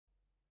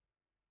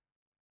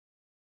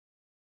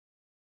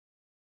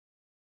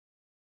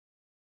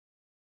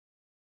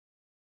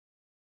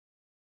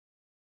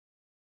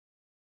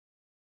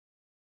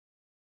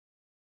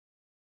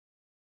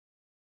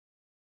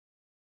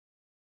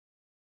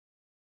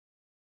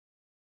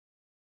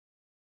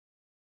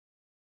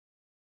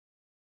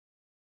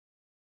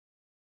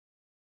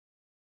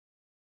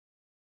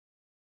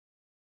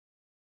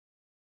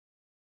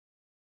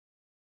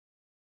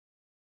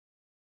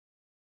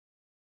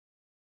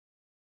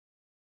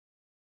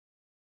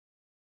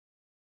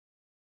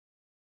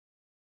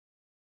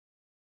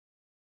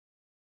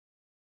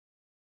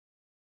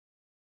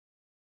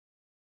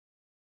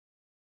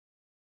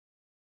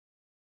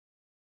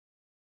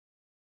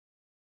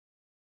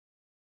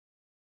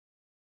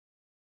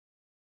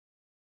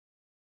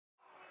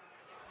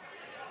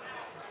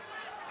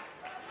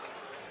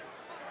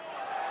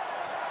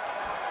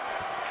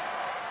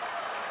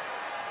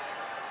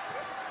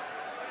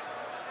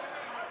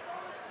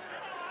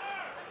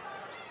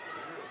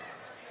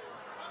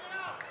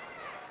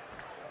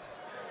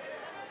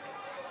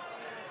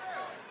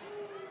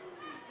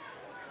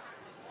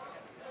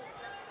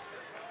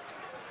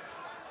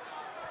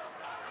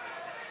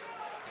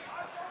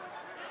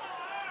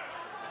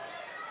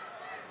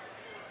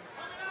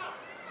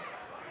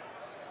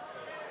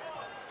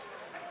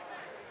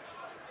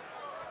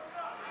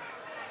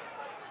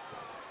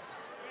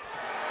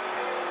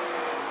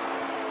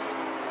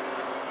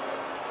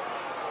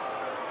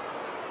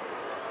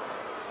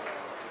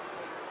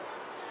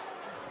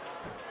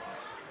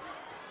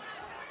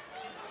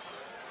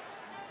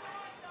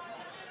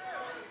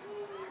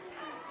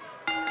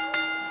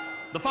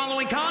The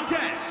following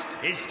contest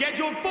is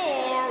scheduled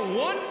for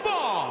one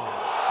fall.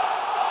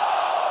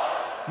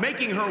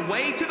 Making her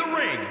way to the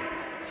ring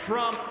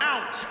from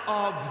out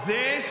of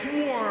this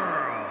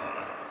world.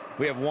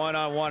 We have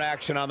one-on-one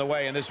action on the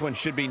way, and this one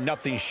should be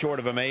nothing short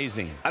of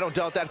amazing. I don't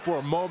doubt that for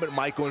a moment,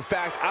 Michael. In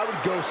fact, I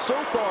would go so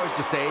far as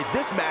to say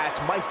this match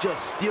might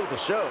just steal the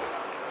show.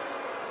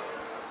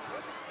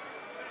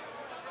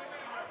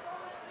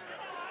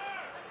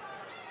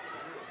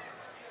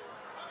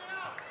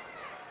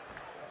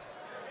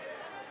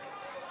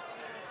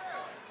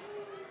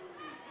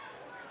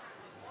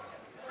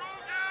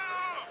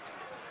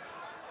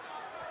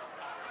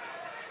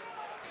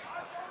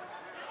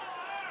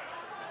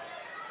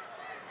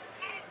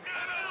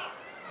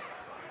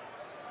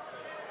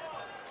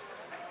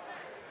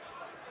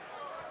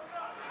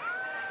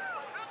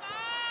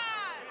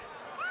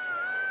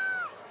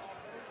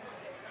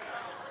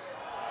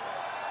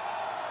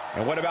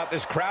 And what about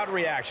this crowd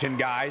reaction,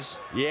 guys?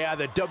 Yeah,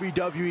 the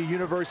WWE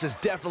Universe is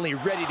definitely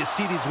ready to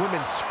see these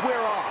women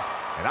square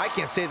off, and I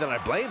can't say that I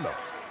blame them.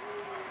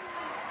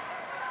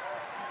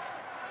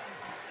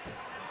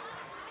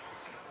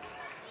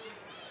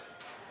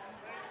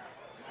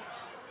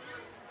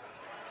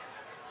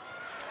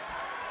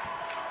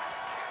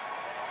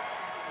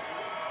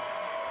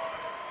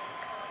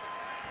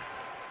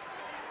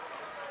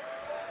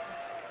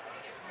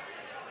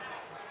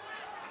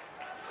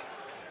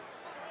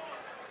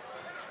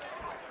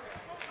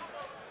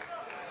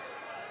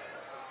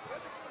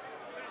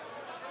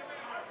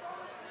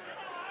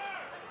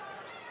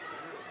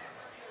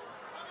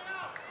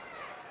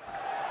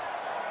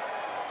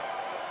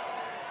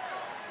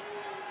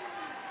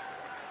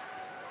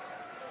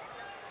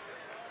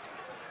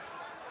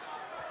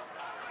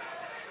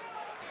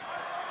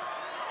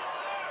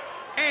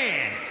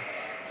 And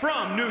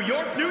from New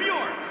York, New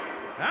York,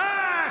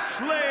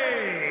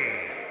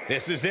 Ashley!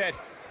 This is it.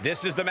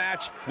 This is the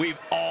match we've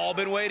all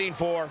been waiting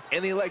for.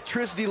 And the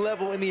electricity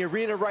level in the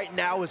arena right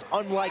now is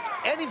unlike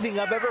anything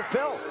I've ever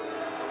felt.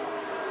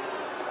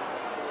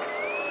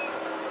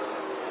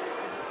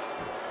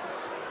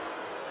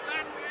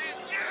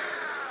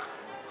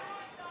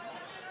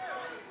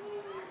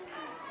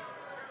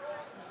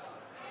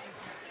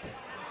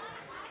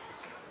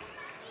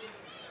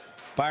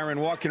 Byron,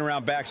 walking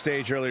around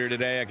backstage earlier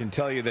today, I can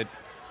tell you that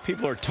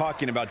people are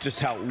talking about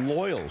just how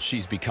loyal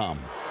she's become.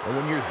 And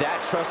when you're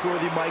that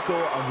trustworthy, Michael,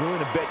 I'm willing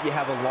to bet you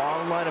have a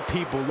long line of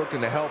people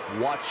looking to help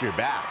watch your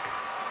back.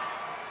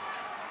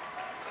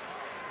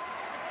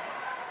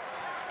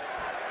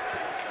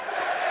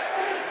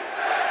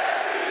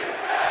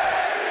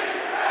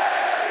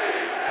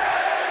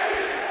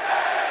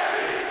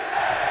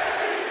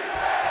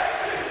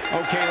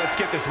 Okay, let's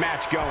get this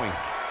match going.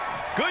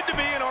 Good to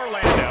be in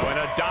Orlando, an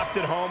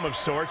adopted home of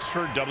sorts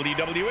for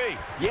WWE.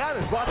 Yeah,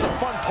 there's lots of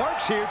fun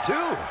parks here,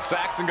 too.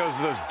 Saxton goes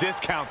to those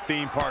discount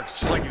theme parks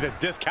just like he's a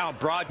discount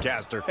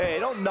broadcaster. Hey,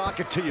 don't knock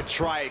it till you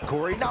try it,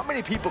 Corey. Not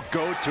many people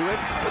go to it,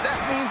 but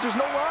that means there's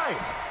no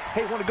lines.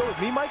 Hey, want to go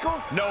with me,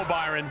 Michael? No,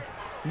 Byron.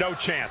 No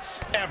chance.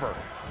 Ever.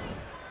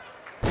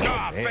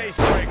 Ah, man. Face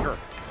breaker.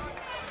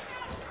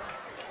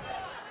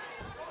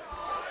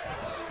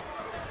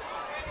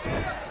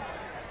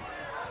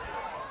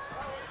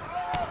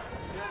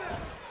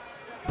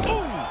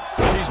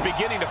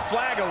 Beginning to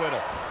flag a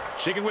little.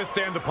 She can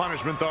withstand the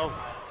punishment, though.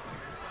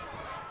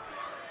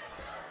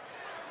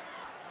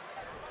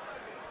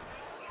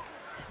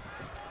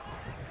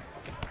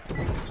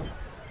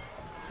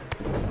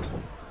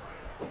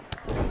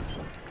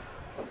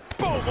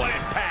 Boom, what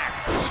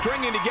impact.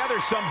 Stringing together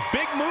some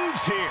big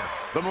moves here.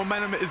 The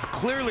momentum is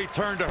clearly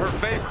turned to her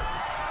favor.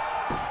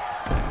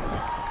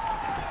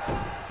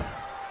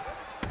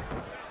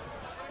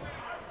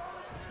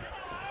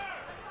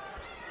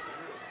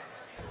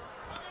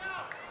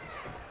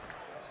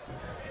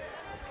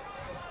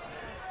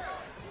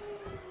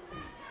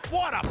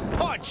 What a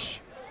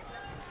punch!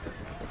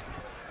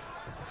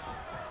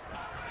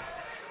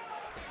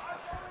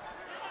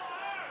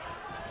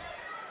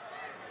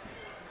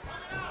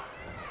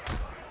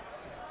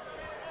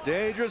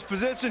 Dangerous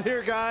position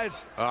here,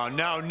 guys. Oh,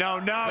 no, no,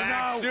 no,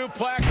 Back no.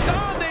 suplex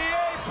on the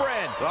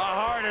apron. The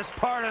hardest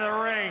part of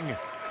the ring.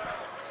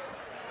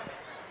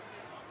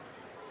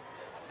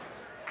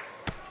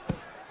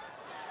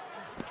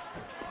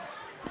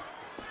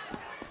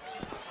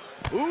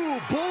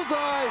 Ooh,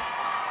 bullseye.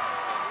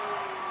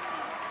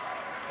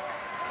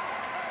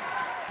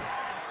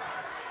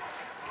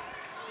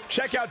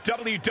 Check out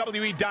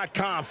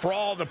WWE.com for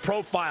all the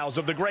profiles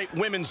of the great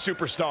women's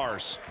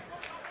superstars.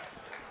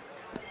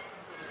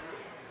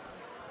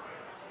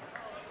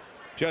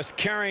 Just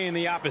carrying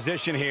the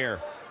opposition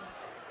here.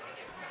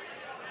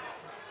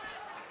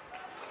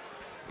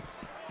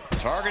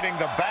 Targeting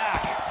the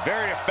back.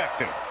 Very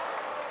effective.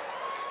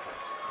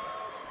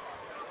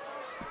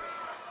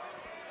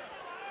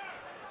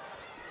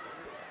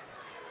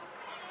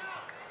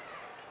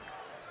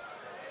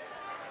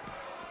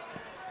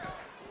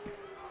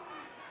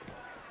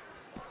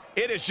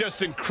 It is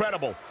just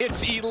incredible.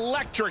 It's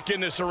electric in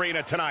this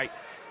arena tonight.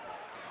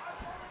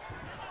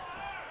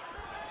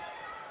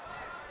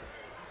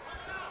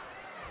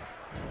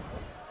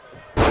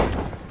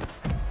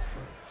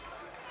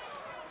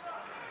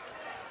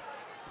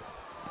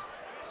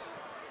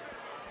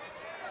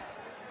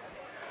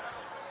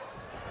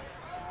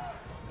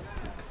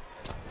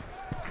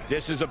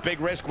 This is a big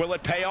risk. Will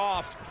it pay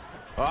off?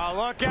 Oh,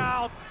 look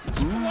out.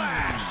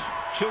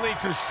 Splash. She'll need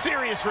some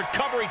serious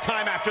recovery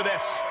time after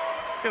this.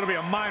 It'll be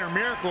a minor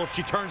miracle if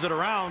she turns it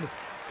around.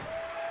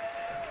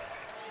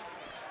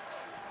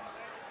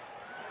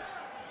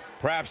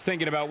 Perhaps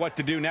thinking about what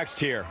to do next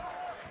here.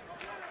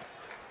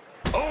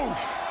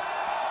 Oh!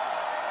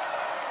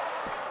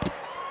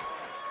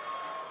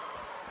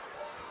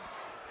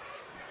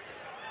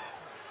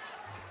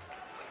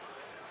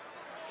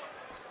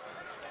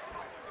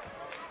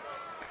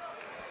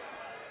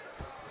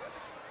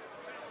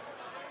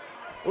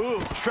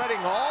 Ooh, treading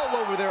all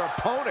over their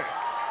opponent.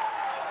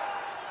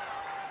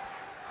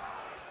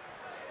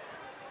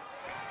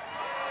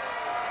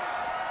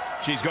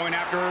 She's going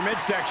after her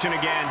midsection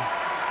again.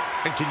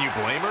 And can you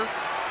blame her?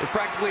 It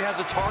practically has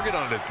a target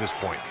on it at this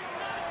point.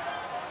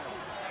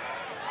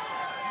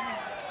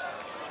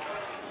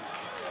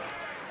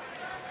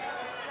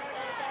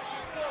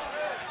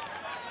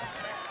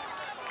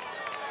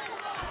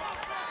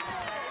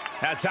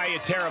 That's how you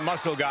tear a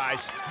muscle,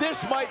 guys.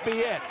 This might be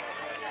it.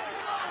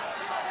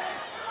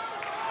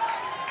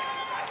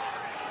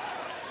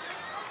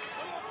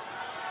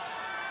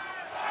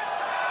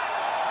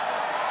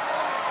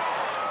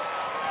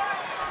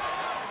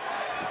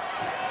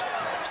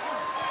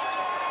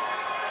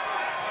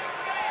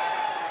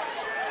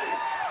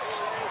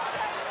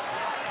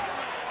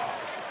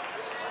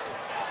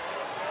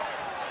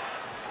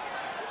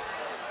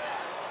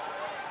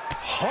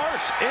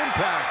 Harsh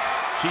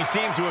impact. She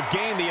seems to have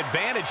gained the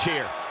advantage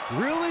here.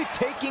 Really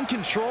taking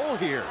control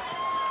here.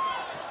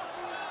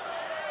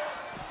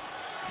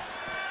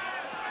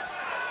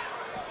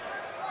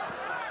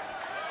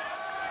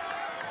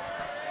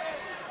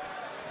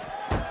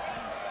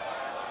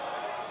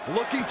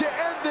 Looking to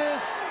end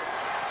this.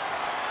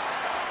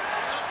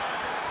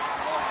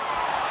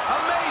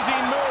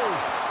 Amazing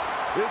move.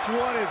 This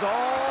one is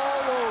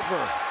all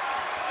over.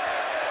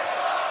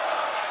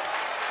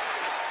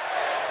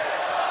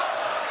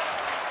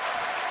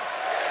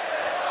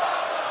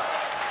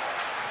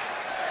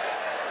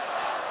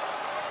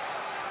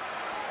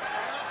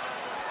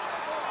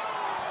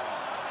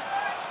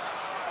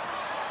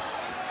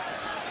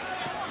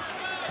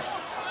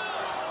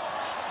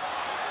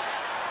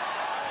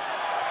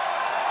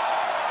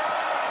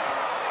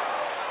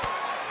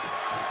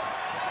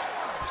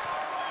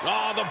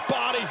 Oh, the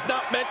body's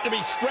not meant to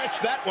be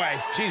stretched that way.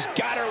 She's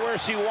got her where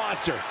she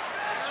wants her.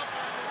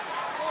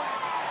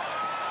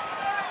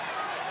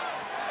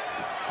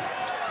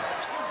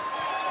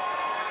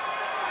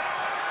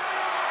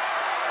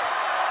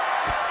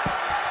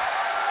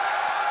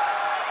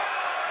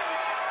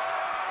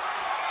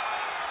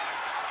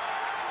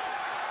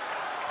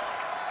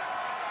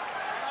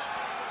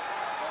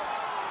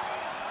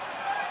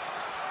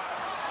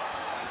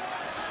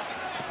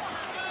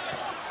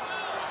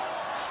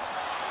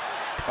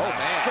 Oh,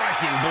 man.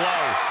 Striking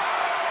blow.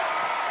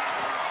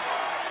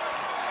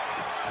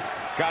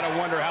 Gotta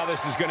wonder how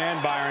this is gonna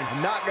end, Byron. It's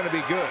not going to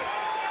be good.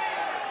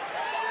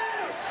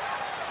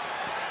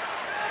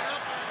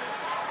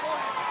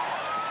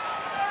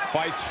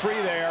 Fights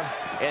free there.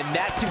 And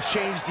that can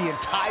change the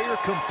entire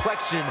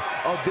complexion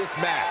of this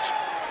match.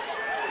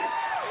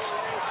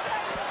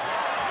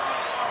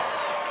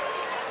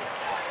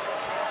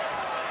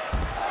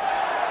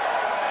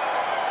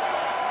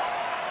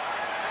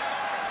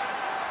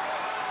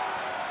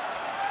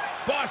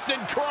 Boston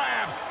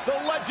Crab, the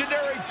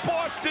legendary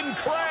Boston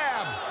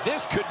Crab.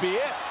 This could be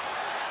it.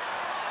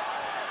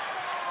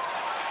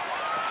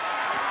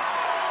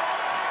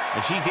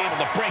 And she's able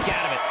to break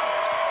out of it.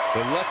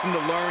 The lesson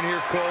to learn here,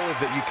 Cole, is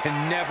that you can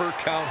never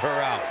count her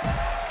out.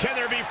 Can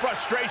there be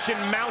frustration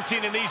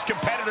mounting in these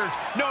competitors,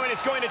 knowing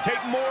it's going to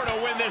take more to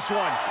win this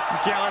one? You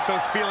can't let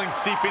those feelings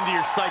seep into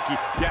your psyche.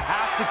 You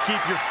have to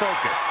keep your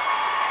focus.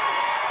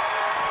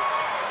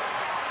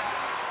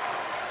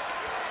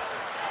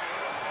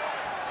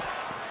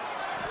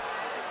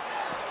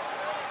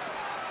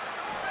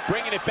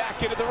 Bringing it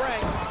back into the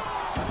ring.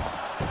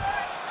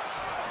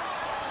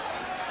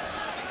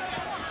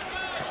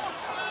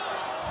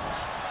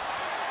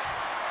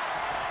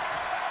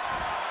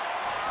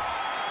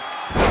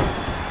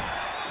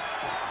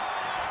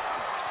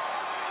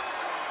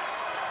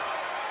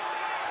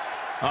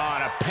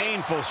 On a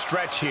painful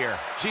stretch here.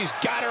 She's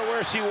got her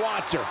where she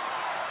wants her.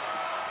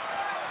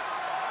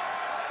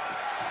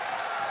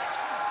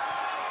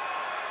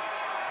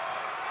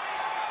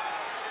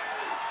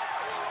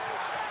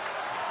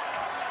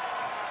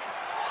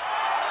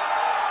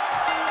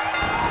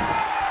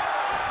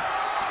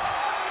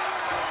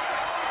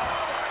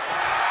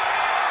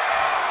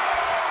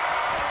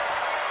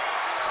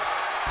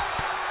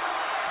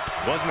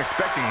 Wasn't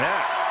expecting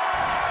that.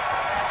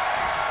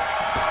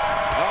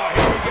 Oh,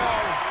 here we go.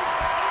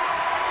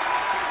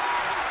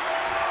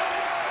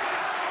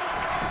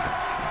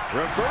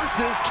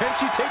 Reverses. Can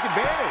she take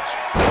advantage?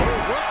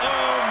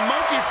 Uh-oh,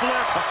 monkey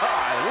flip.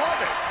 I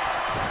love it.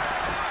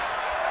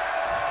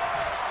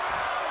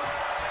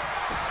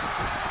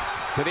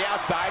 To the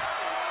outside.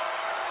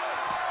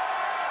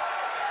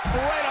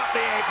 Right off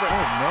the apron.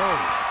 Oh,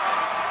 no.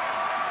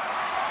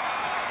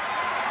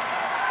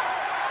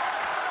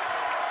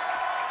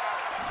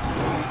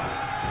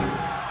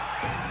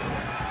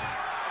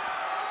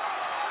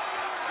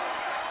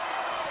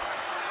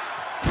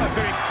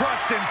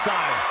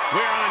 inside.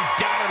 We're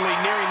undoubtedly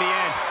nearing the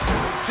end.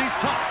 She's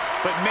tough,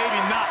 but maybe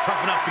not tough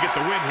enough to get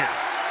the win here.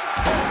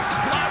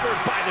 Clobbered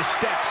by the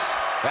steps.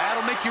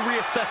 That'll make you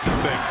reassess some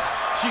things.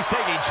 She's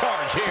taking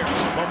charge here.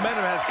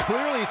 Momentum has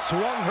clearly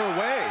swung her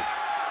way.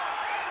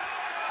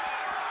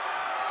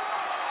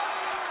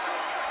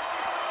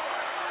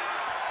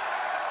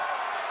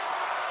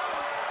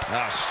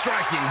 A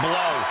striking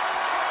blow.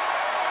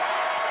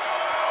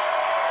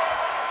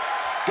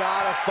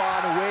 Gotta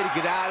find a way to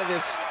get out of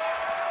this.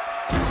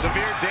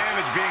 Severe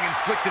damage being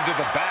inflicted to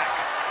the back.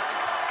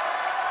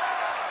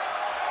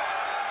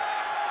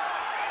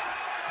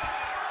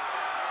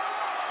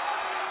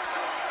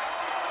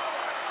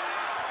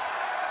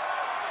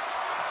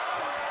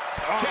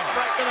 Kick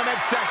right in the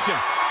midsection.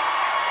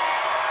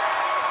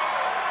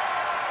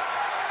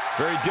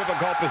 Very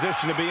difficult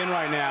position to be in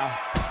right now.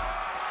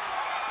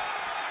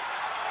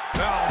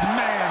 Oh,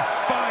 man,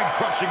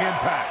 spine-crushing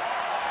impact.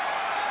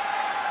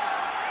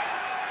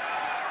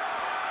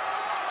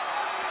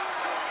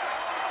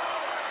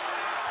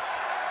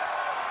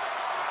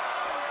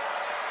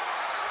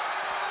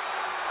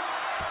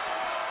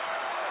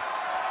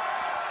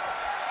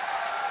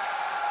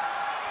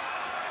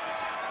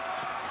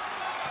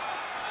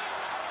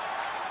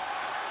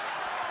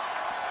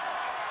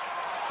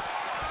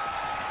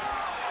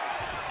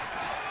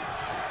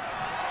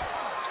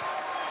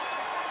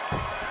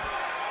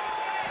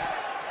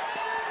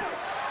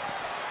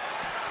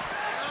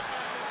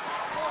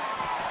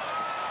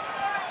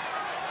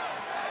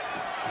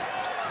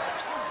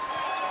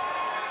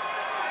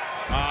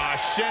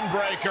 Shin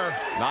breaker.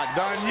 Not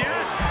done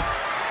yet.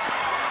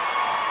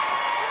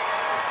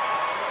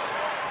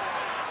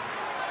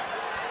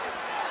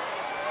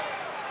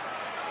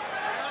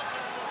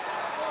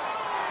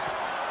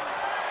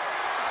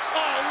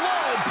 Oh,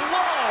 low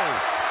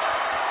blow.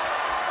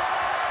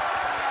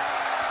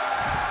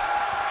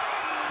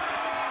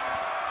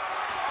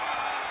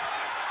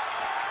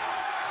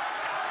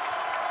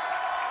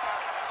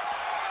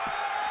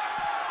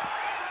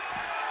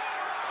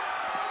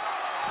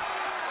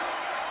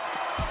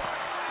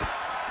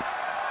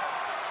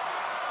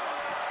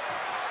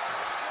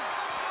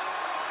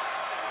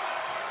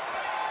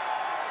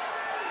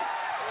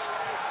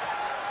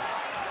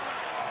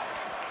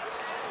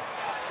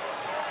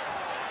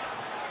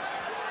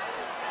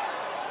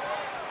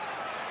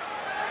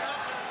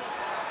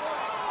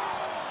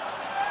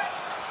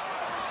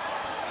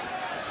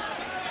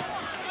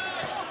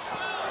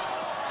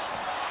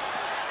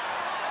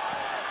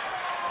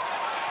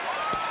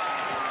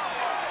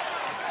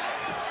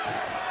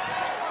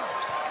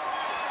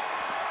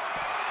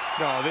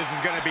 No, this is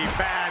going to be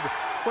bad.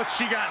 What's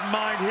she got in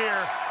mind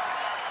here?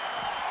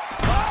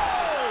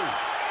 Oh!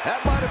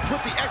 That might have put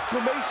the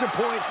exclamation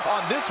point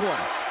on this one.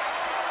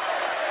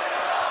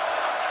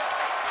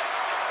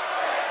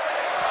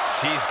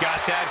 She's got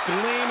that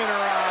gleam in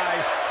her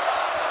eyes.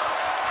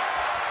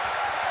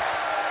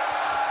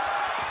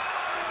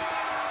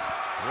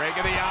 Rake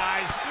of the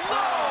eyes.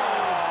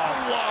 Oh,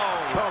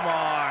 whoa. Come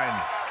on.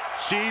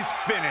 She's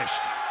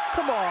finished.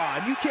 Come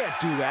on, you can't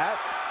do that.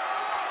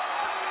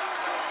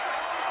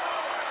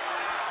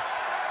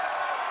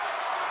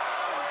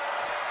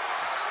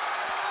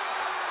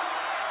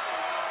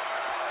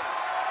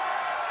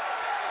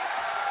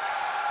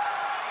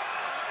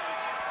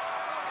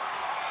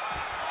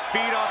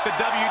 Feed off the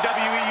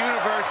WWE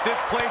Universe. This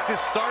place is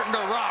starting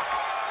to rock.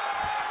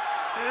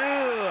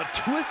 Ugh,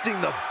 twisting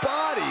the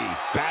body.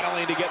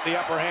 Battling to get the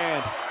upper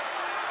hand.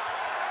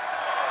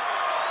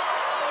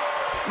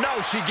 No,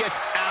 she gets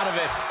out of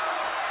it.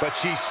 But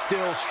she's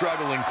still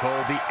struggling,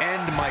 Cole. The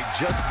end might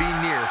just be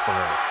near for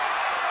her.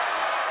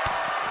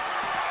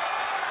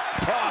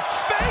 A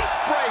face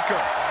breaker.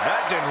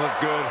 That didn't look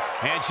good.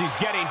 And she's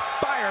getting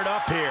fired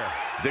up here.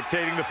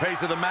 Dictating the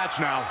pace of the match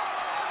now.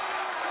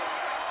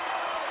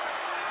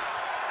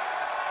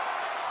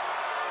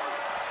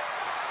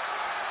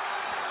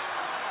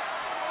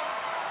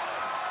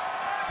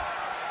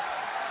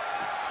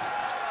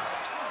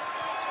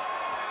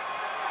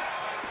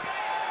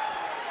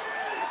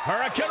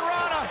 Hurricane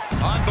Rana.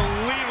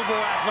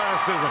 Unbelievable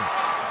athleticism.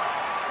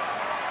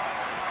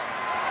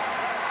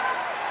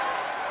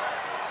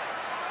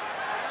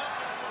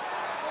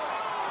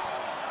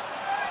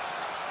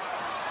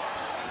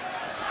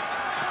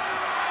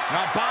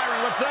 Now,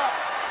 Byron, what's up?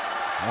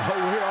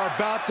 Oh, we are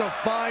about to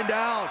find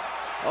out.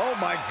 Oh,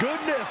 my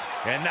goodness.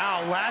 And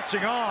now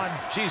latching on.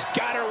 She's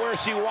got her where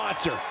she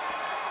wants her.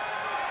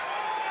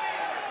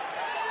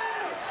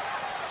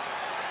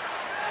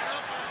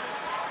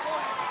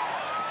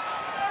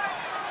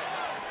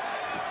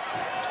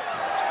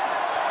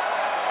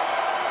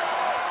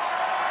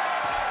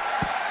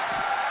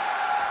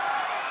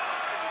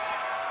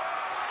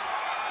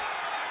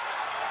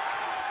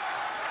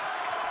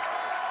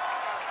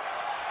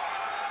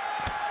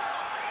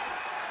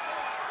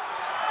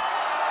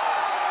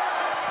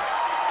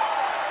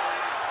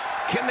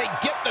 Can they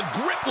get the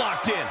grip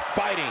locked in?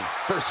 Fighting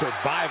for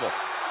survival.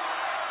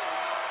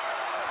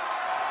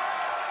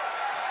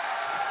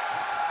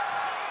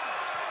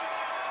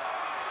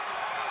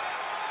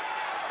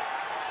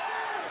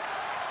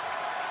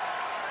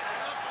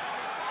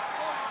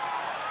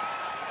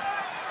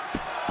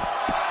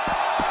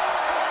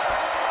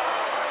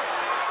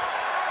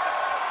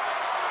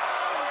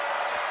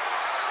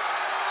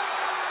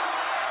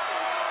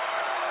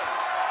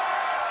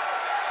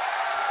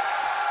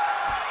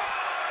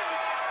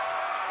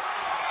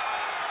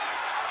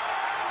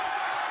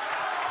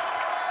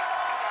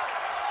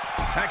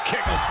 That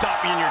kick will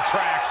stop you in your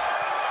tracks.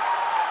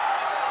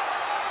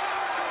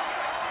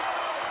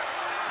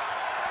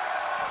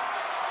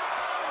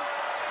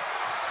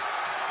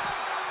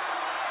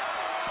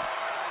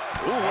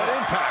 Ooh, what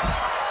impact.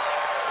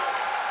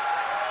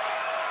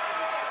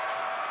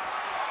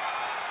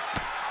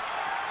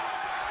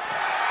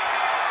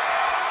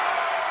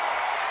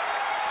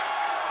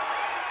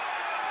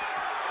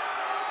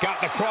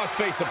 Got the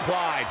crossface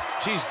applied.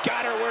 She's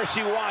got her where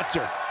she wants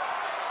her.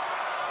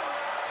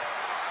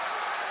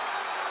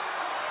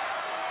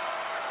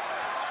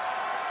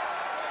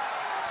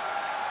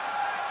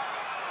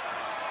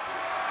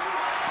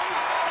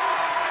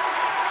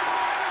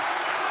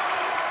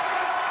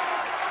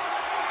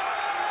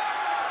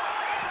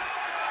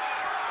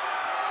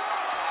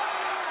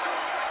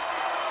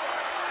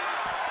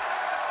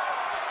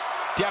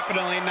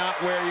 Definitely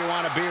not where you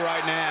want to be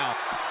right now.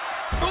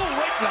 Ooh,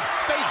 right in the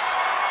face.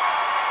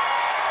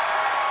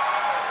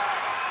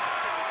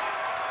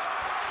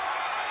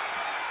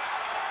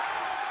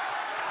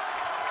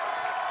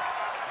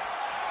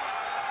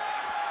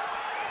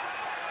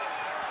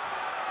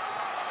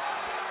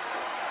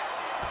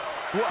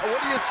 What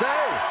do you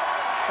say?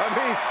 I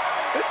mean,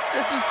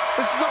 this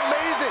is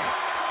amazing.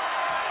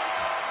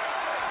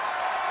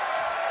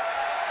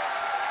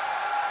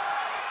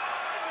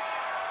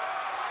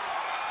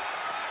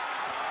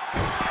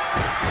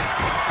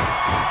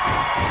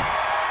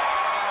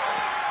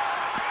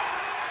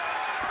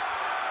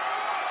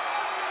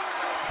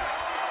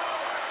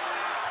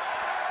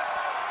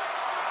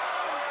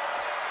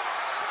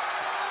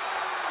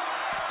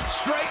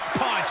 Straight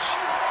punch.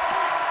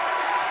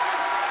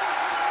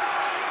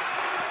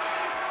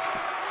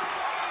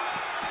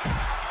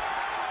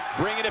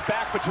 Bringing it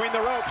back between the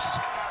ropes.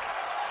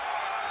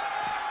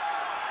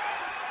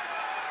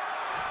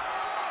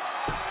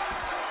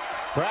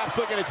 Perhaps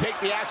looking to take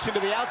the action to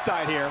the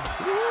outside here.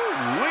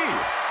 Woo-wee.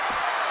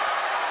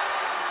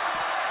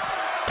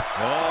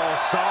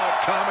 Oh, saw it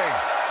coming.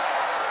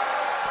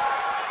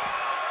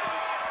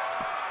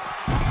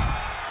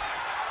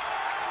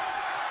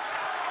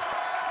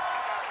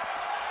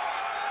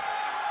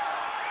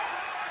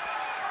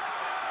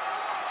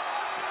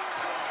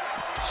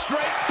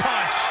 Straight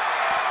punch.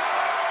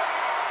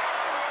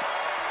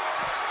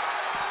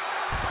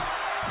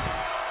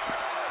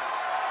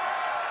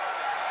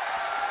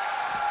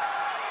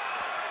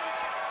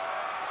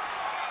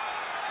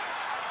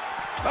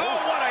 Oh,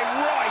 what a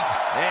right!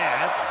 Yeah,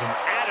 that's some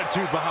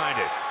attitude behind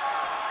it.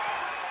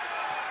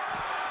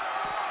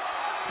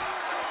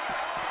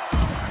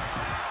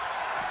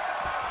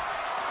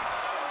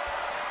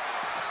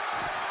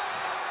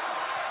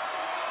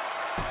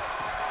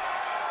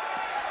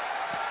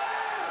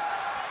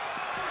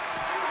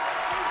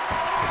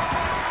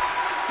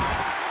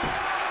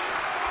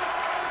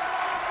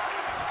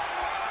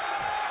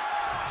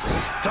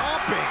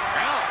 Stomping.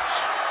 Ouch.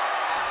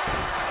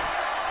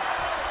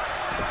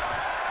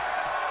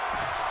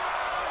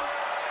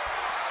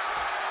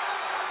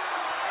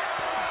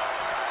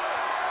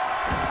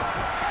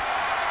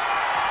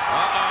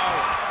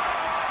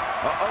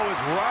 Uh-oh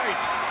is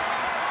right.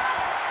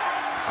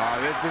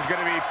 Oh, this is going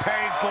to be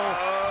painful.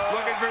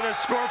 Looking for the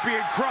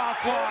Scorpion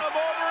crosslock.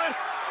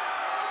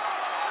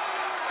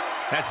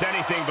 That's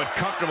anything but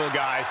comfortable,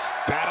 guys.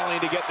 Battling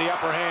to get the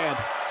upper hand.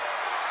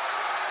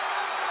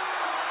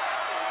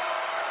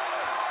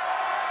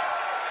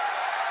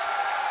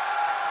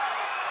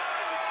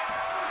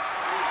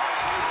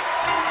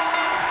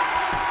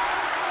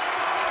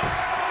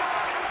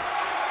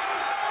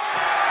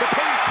 The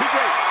pain's too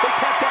great. They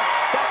tapped out.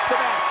 That's the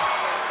match.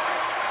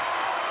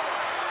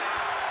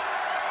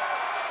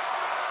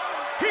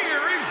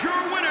 Here is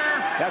your winner.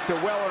 That's a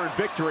well-earned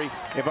victory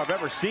if I've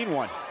ever seen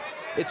one.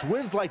 It's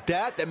wins like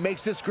that that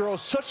makes this girl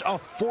such a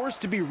force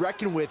to be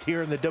reckoned with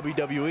here in the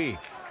WWE.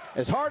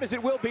 As hard as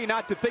it will be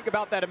not to think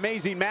about that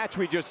amazing match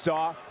we just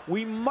saw,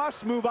 we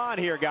must move on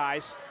here,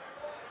 guys.